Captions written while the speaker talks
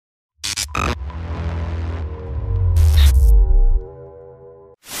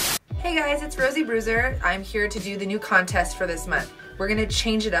Hey guys, it's Rosie Bruiser. I'm here to do the new contest for this month. We're gonna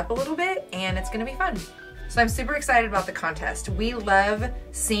change it up a little bit and it's gonna be fun. So I'm super excited about the contest. We love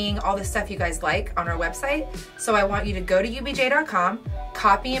seeing all the stuff you guys like on our website. So I want you to go to ubj.com,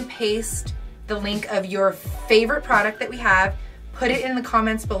 copy and paste the link of your favorite product that we have, put it in the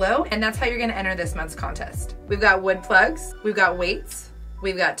comments below, and that's how you're gonna enter this month's contest. We've got wood plugs, we've got weights,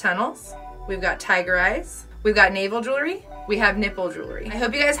 we've got tunnels, we've got tiger eyes, we've got navel jewelry, we have nipple jewelry. I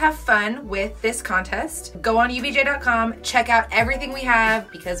hope you guys have fun with this contest. Go on ubj.com, check out everything we have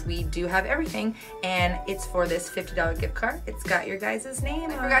because we do have everything, and it's for this $50 gift card. It's got your guys' name.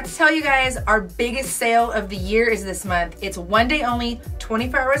 I forgot to tell you guys, our biggest sale of the year is this month. It's one day only,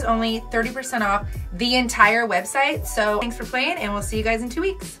 24 hours only, 30% off the entire website. So thanks for playing, and we'll see you guys in 2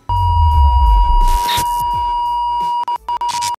 weeks.